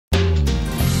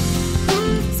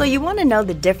So you want to know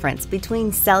the difference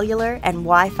between cellular and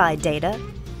Wi-Fi data?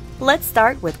 Let's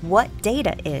start with what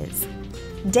data is.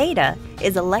 Data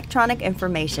is electronic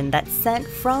information that's sent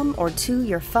from or to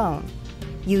your phone.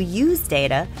 You use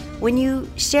data when you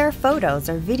share photos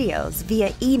or videos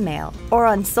via email or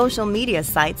on social media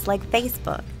sites like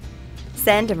Facebook.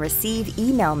 Send and receive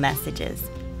email messages.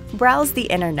 Browse the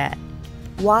internet.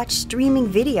 Watch streaming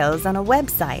videos on a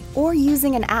website or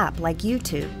using an app like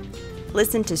YouTube.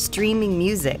 Listen to streaming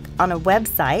music on a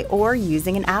website or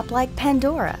using an app like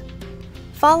Pandora.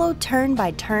 Follow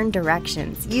turn-by-turn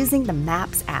directions using the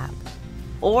Maps app.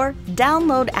 Or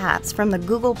download apps from the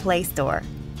Google Play Store.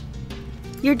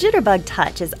 Your Jitterbug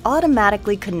Touch is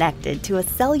automatically connected to a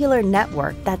cellular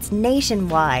network that's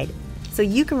nationwide, so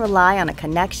you can rely on a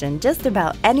connection just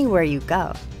about anywhere you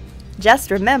go.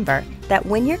 Just remember that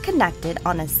when you're connected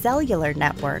on a cellular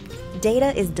network,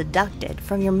 data is deducted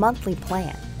from your monthly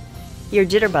plan. Your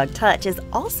Jitterbug Touch is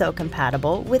also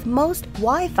compatible with most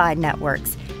Wi-Fi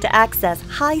networks to access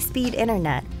high-speed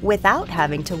internet without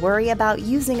having to worry about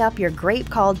using up your Grape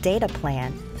Call data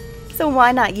plan. So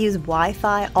why not use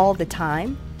Wi-Fi all the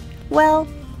time? Well,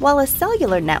 while a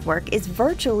cellular network is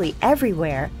virtually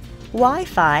everywhere,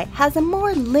 Wi-Fi has a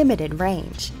more limited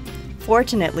range.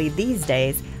 Fortunately, these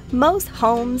days, most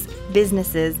homes,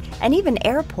 businesses, and even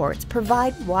airports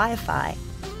provide Wi-Fi.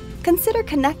 Consider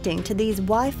connecting to these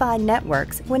Wi-Fi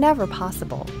networks whenever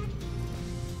possible.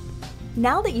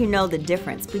 Now that you know the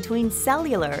difference between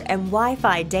cellular and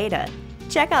Wi-Fi data,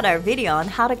 check out our video on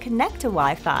how to connect to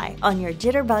Wi-Fi on your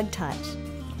Jitterbug Touch.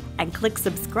 And click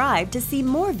subscribe to see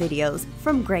more videos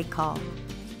from Great Call.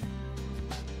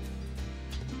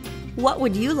 What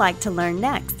would you like to learn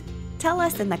next? Tell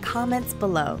us in the comments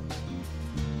below.